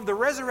of the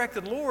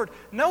resurrected Lord,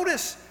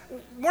 notice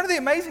one of the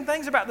amazing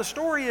things about the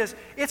story is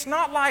it's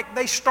not like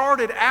they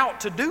started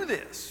out to do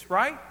this,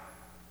 right?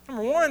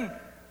 Number one,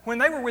 when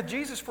they were with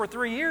Jesus for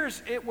 3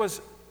 years, it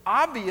was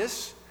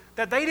obvious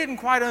that they didn't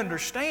quite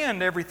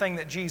understand everything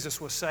that Jesus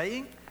was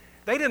saying.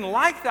 They didn't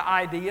like the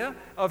idea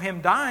of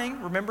him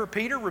dying. Remember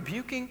Peter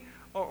rebuking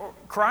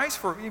Christ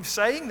for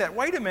saying that,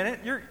 wait a minute,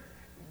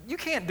 you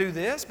can't do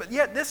this. But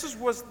yet this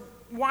was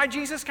why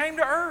Jesus came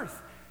to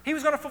earth. He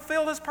was going to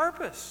fulfill his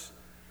purpose.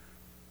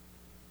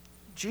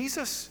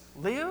 Jesus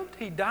lived,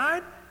 he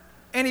died,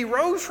 and he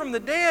rose from the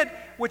dead,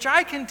 which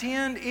I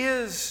contend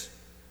is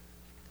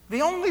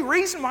the only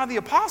reason why the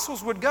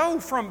apostles would go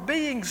from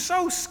being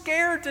so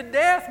scared to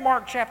death,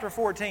 Mark chapter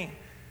 14.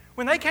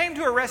 When they came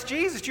to arrest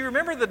Jesus, do you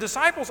remember the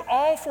disciples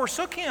all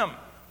forsook him?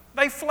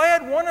 They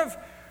fled.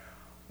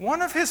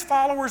 One of his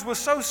followers was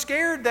so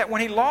scared that when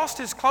he lost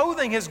his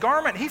clothing, his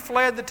garment, he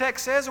fled, the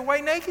text says,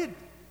 away naked.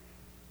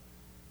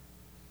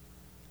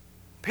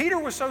 Peter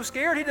was so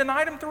scared he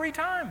denied him 3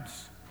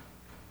 times.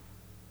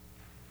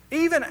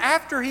 Even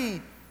after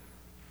he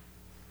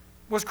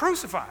was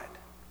crucified.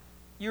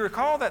 You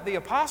recall that the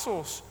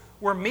apostles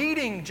were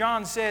meeting,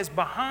 John says,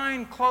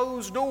 behind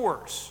closed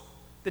doors.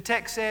 The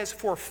text says,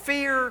 for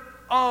fear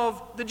of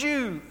the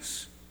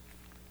Jews.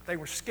 They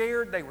were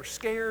scared, they were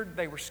scared,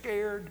 they were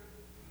scared.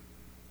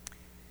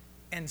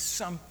 And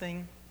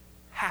something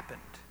happened.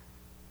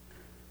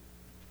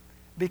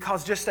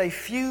 Because just a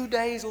few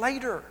days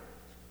later,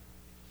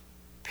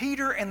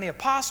 Peter and the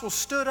apostles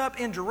stood up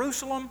in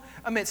Jerusalem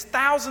amidst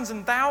thousands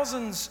and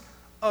thousands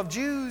of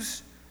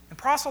Jews and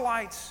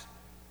proselytes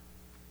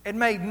and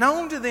made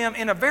known to them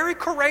in a very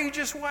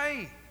courageous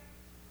way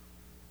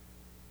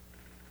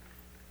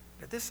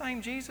that this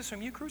same Jesus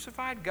whom you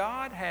crucified,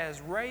 God has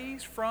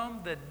raised from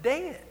the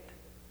dead.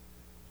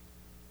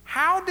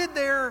 How did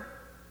their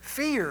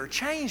fear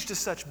change to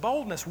such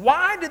boldness?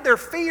 Why did their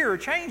fear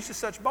change to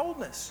such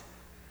boldness?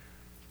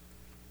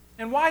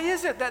 And why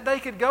is it that they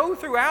could go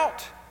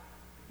throughout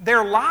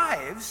their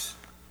lives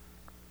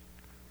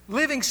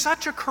living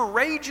such a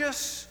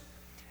courageous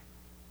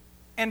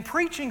and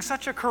preaching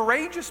such a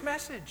courageous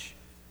message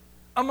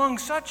among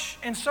such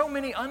and so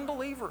many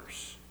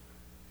unbelievers?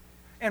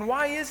 And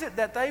why is it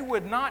that they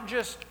would not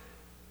just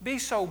be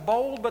so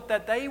bold, but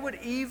that they would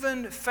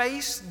even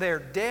face their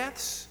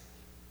deaths?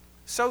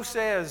 So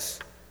says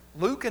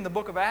Luke in the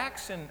book of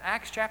Acts, in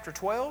Acts chapter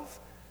 12,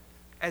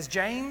 as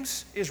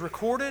James is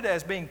recorded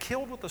as being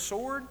killed with the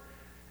sword,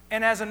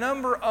 and as a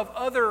number of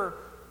other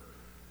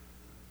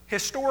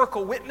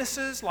historical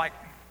witnesses, like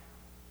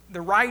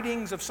the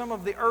writings of some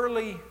of the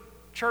early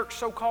church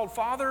so-called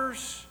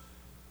fathers,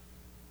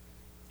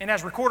 and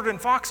as recorded in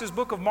Fox's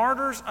Book of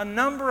Martyrs, a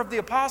number of the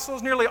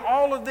apostles, nearly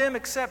all of them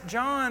except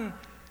John,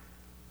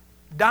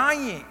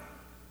 dying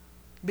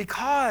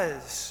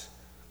because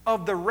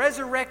of the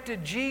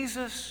resurrected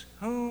Jesus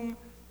whom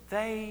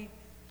they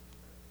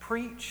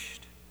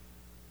preached.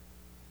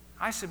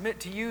 I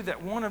submit to you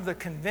that one of the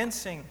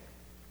convincing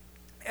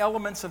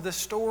elements of this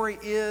story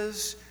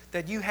is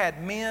that you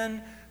had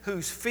men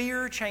whose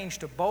fear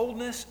changed to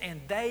boldness,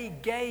 and they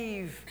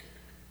gave,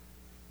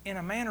 in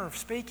a manner of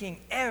speaking,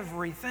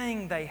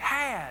 everything they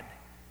had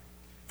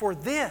for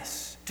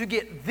this, to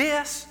get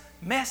this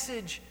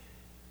message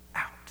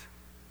out.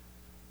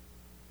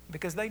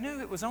 Because they knew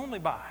it was only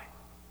by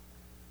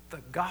the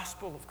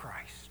gospel of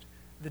Christ,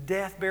 the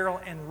death, burial,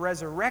 and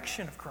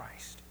resurrection of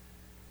Christ,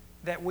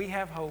 that we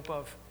have hope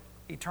of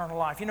eternal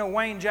life. You know,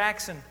 Wayne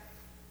Jackson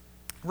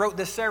wrote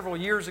this several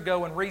years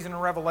ago in Reason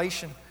and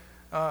Revelation,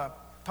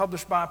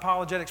 published by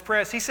Apologetics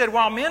Press. He said,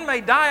 while men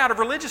may die out of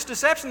religious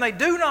deception, they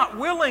do not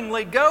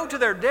willingly go to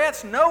their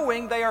deaths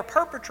knowing they are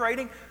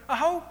perpetrating a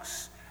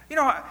hoax. You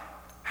know,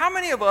 how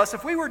many of us,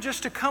 if we were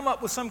just to come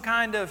up with some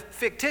kind of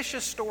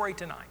fictitious story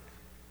tonight,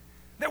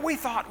 that we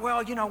thought,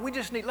 well, you know,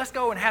 let's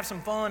go and have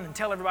some fun and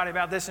tell everybody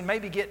about this and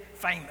maybe get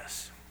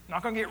famous.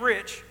 Not going to get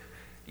rich.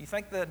 Do you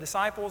think the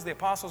disciples, the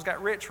apostles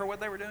got rich for what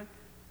they were doing?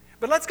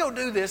 But let's go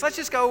do this. Let's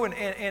just go and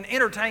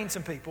entertain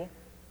some people.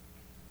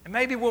 And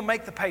maybe we'll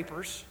make the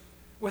papers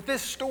with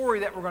this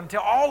story that we're going to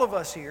tell, all of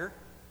us here.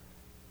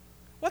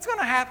 What's going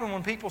to happen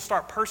when people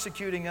start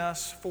persecuting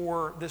us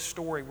for this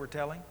story we're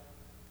telling?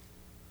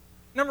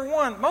 Number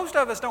one, most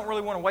of us don't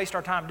really want to waste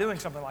our time doing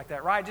something like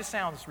that, right? It just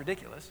sounds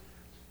ridiculous.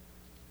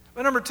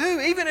 But number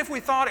two, even if we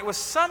thought it was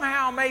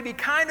somehow maybe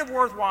kind of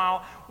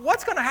worthwhile,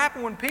 what's going to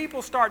happen when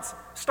people start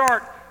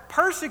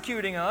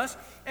persecuting us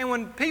and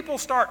when people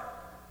start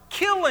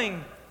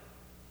killing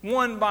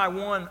one by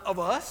one of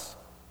us?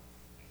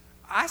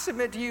 I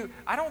submit to you,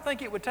 I don't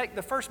think it would take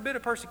the first bit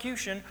of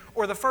persecution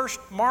or the first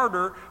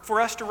martyr for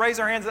us to raise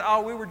our hands and,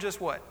 oh, we were just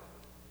what?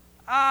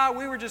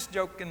 We were just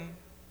joking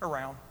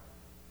around.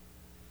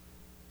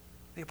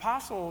 The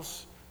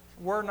apostles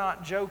were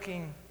not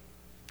joking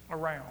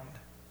around.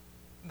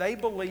 They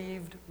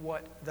believed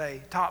what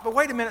they taught. But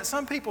wait a minute,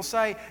 some people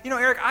say, you know,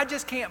 Eric, I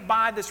just can't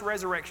buy this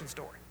resurrection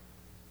story.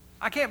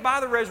 I can't buy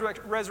the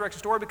resurrection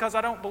story because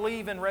I don't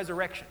believe in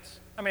resurrections.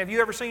 I mean, have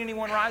you ever seen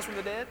anyone rise from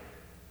the dead?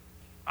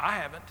 I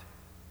haven't.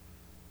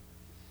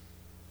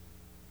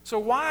 So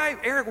why,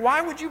 Eric,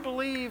 why would you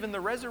believe in the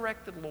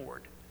resurrected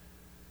Lord?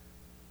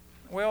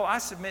 Well, I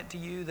submit to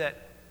you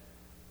that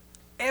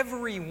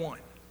everyone,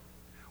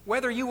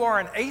 whether you are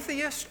an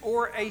atheist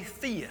or a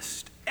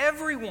theist,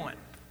 everyone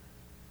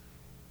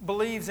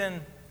believes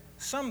in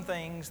some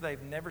things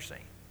they've never seen.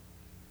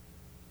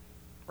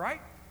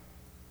 Right?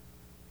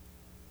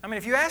 I mean,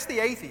 if you ask the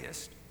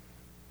atheist,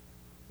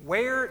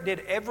 where did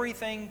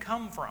everything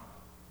come from?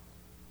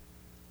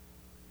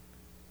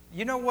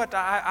 You know what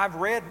I've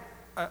read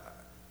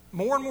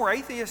more and more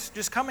atheists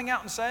just coming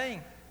out and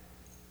saying,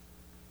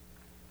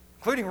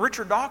 including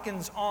Richard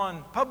Dawkins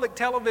on public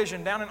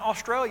television down in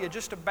Australia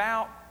just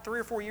about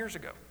 3 or 4 years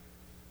ago.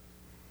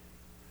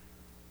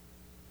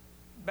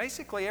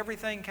 Basically,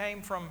 everything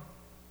came from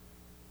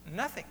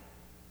nothing.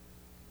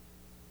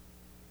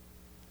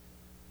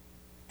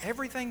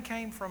 Everything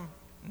came from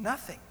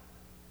nothing.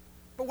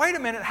 But wait a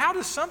minute, how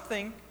does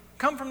something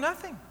come from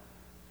nothing?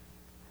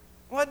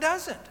 Well, it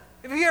doesn't.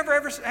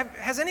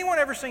 Has anyone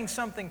ever seen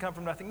something come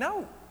from nothing?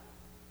 No.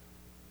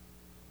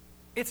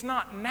 It's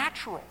not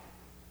natural.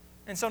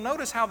 And so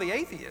notice how the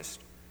atheist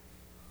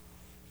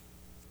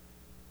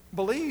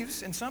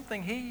believes in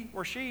something he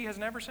or she has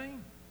never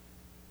seen.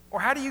 Or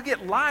how do you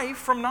get life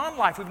from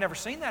non-life? We've never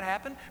seen that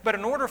happen. But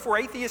in order for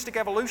atheistic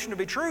evolution to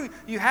be true,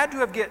 you had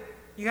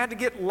to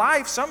get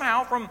life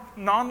somehow from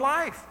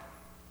non-life.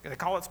 They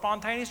call it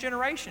spontaneous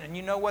generation. And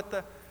you know what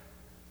the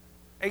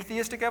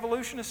atheistic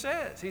evolutionist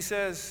says. He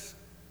says,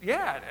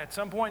 yeah, at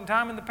some point in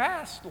time in the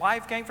past,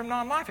 life came from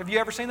non-life. Have you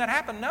ever seen that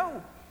happen?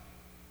 No.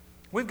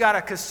 We've got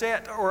a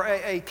cassette or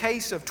a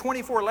case of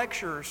 24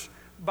 lectures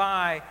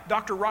by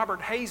Dr.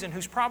 Robert Hazen,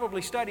 who's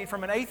probably studied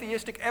from an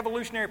atheistic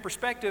evolutionary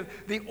perspective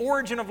the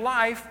origin of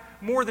life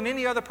more than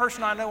any other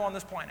person I know on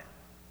this planet.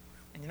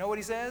 And you know what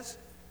he says?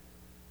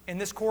 In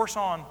this course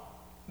on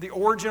the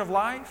origin of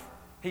life,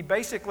 he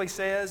basically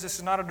says, this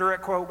is not a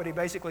direct quote, but he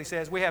basically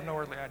says, we have no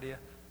earthly idea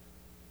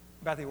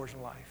about the origin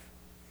of life.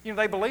 You know,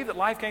 they believe that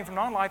life came from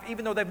non-life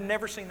even though they've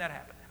never seen that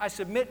happen. I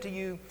submit to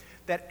you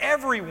that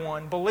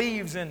everyone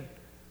believes in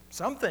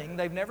something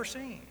they've never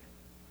seen.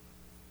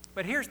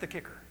 But here's the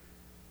kicker.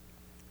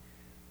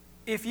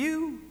 If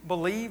you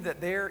believe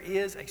that there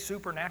is a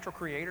supernatural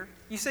creator,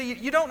 you see,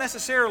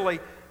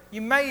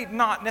 you may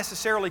not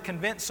necessarily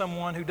convince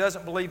someone who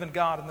doesn't believe in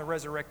God and the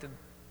resurrected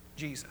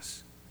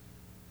Jesus.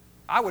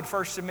 I would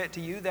first submit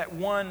to you that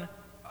one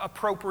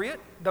appropriate,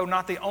 though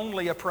not the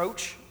only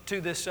approach to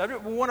this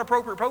subject, one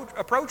appropriate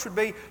approach would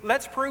be,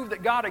 let's prove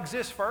that God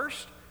exists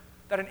first,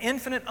 that an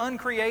infinite,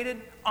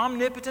 uncreated,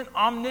 omnipotent,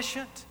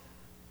 omniscient,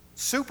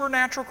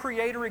 supernatural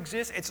creator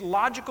exists. It's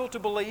logical to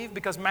believe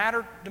because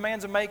matter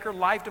demands a maker,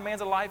 life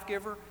demands a life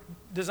giver,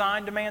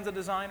 design demands a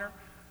designer,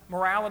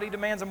 morality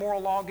demands a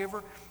moral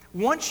lawgiver.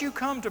 Once you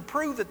come to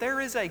prove that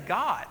there is a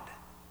God,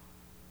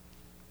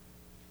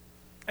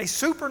 a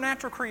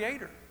supernatural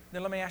creator,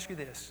 then let me ask you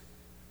this.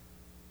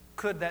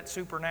 Could that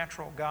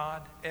supernatural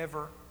God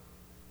ever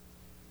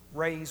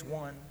raise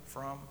one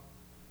from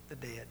the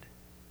dead?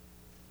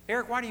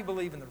 Eric, why do you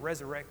believe in the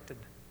resurrected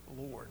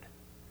Lord?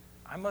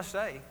 I must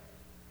say,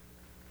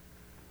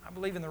 I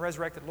believe in the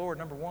resurrected Lord,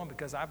 number one,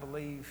 because I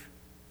believe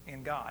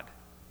in God.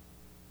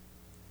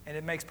 And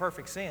it makes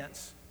perfect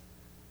sense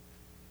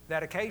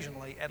that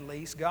occasionally, at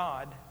least,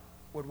 God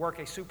would work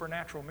a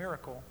supernatural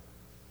miracle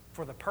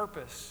for the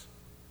purpose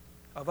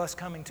of us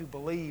coming to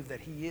believe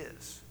that He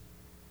is.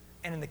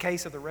 And in the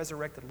case of the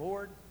resurrected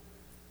Lord,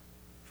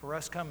 for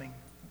us coming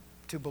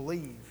to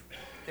believe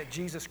that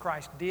Jesus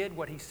Christ did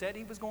what He said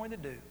He was going to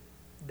do,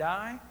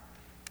 die,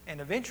 and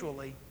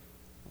eventually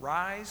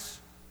rise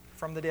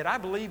from the dead. I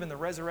believe in the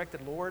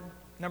resurrected Lord,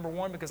 number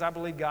one, because I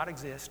believe God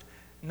exists.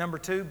 Number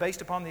two,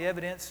 based upon the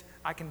evidence,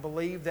 I can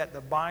believe that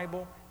the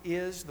Bible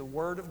is the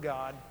Word of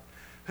God,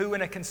 who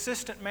in a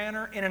consistent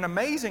manner, in an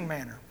amazing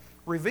manner,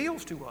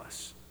 reveals to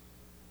us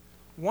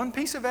one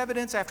piece of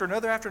evidence after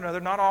another,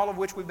 not all of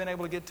which we've been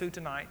able to get to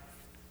tonight,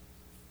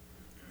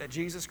 that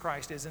Jesus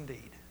Christ is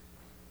indeed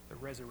the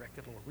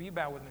resurrected Lord. Will you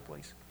bow with me,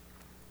 please?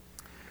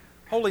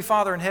 Holy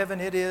Father in heaven,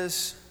 it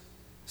is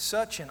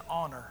such an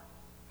honor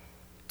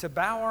to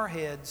bow our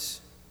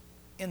heads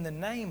in the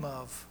name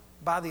of,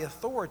 by the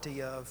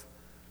authority of,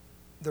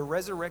 the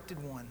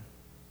resurrected one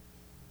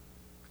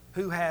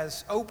who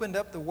has opened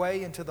up the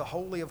way into the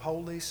Holy of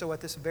Holies, so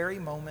at this very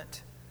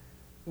moment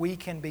we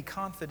can be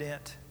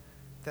confident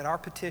that our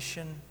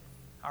petition,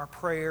 our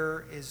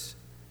prayer is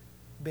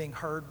being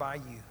heard by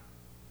you.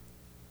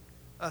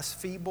 Us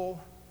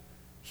feeble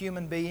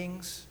human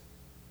beings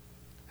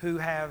who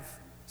have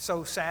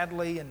so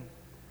sadly and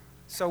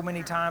so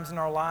many times in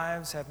our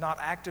lives have not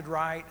acted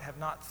right, have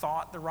not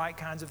thought the right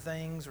kinds of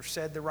things or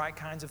said the right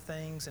kinds of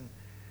things, and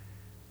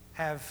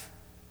have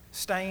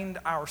stained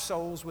our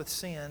souls with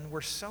sin,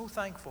 we're so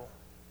thankful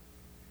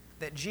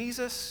that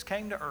Jesus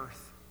came to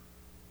earth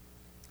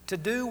to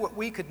do what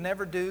we could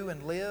never do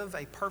and live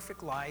a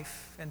perfect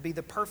life and be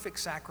the perfect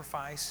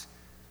sacrifice,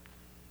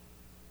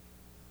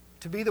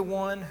 to be the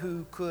one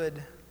who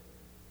could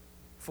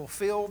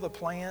fulfill the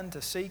plan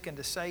to seek and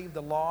to save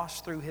the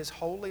lost through His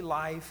holy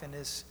life and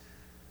His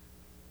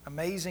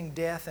amazing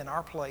death in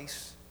our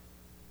place,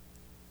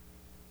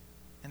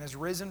 and has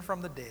risen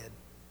from the dead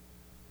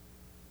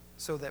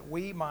so that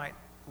we might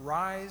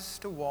rise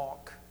to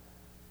walk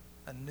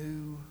a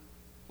new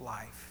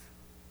life.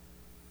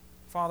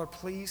 Father,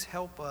 please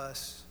help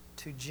us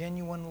to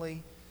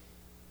genuinely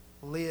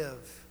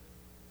live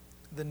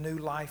the new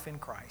life in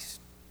Christ,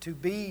 to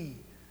be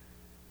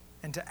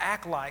and to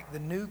act like the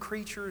new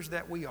creatures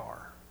that we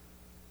are,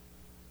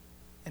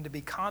 and to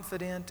be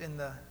confident in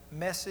the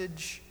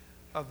message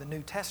of the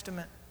New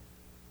Testament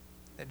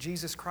that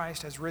Jesus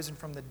Christ has risen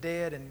from the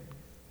dead. And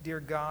dear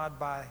God,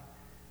 by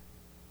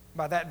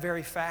that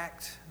very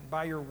fact,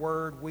 by your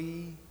word,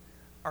 we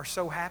are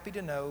so happy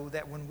to know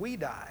that when we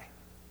die,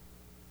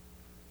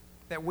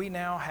 that we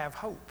now have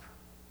hope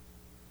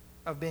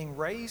of being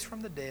raised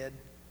from the dead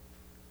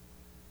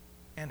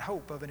and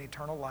hope of an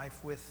eternal life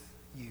with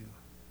you.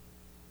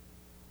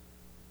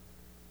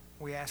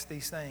 We ask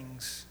these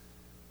things,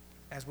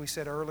 as we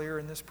said earlier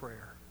in this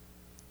prayer,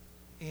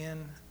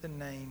 in the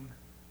name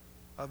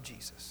of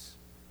Jesus.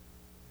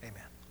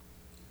 Amen.